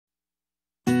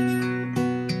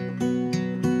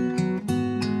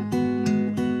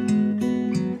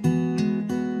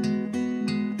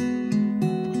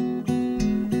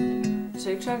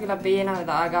syksy on kyllä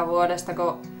piinaita aikaa vuodesta,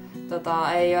 kun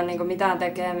ei ole niinku mitään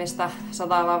tekemistä,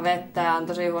 sataa vaan vettä ja on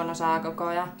tosi huono sää koko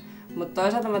ajan. Mutta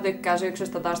toisaalta mä tykkään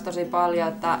syksystä taas tosi paljon,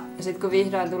 että sit kun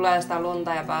vihdoin tulee sitä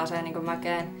lunta ja pääsee niinku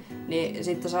mäkeen, niin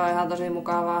sitten se on ihan tosi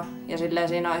mukavaa ja silleen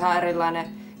siinä on ihan erilainen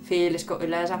fiilis kuin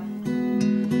yleensä.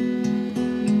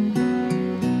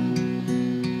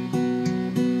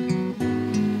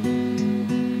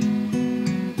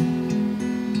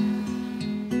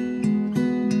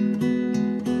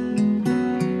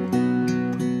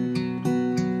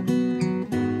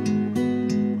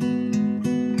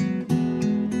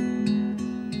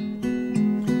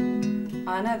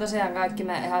 Aina tosiaan kaikki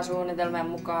menee ihan suunnitelmien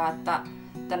mukaan, että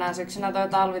tänä syksynä toi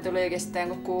talvi tulikin sitten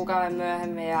jonkun kuukauden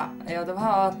myöhemmin ja joutui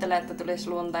vähän odottelemaan, että tulisi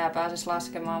lunta ja pääsisi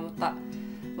laskemaan, mutta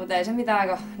ei se mitään,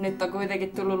 kun nyt on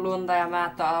kuitenkin tullut lunta ja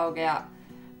määt on auki ja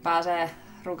pääsee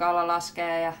Rukalla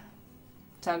laskee ja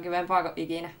se on kivempaa kuin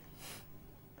ikinä.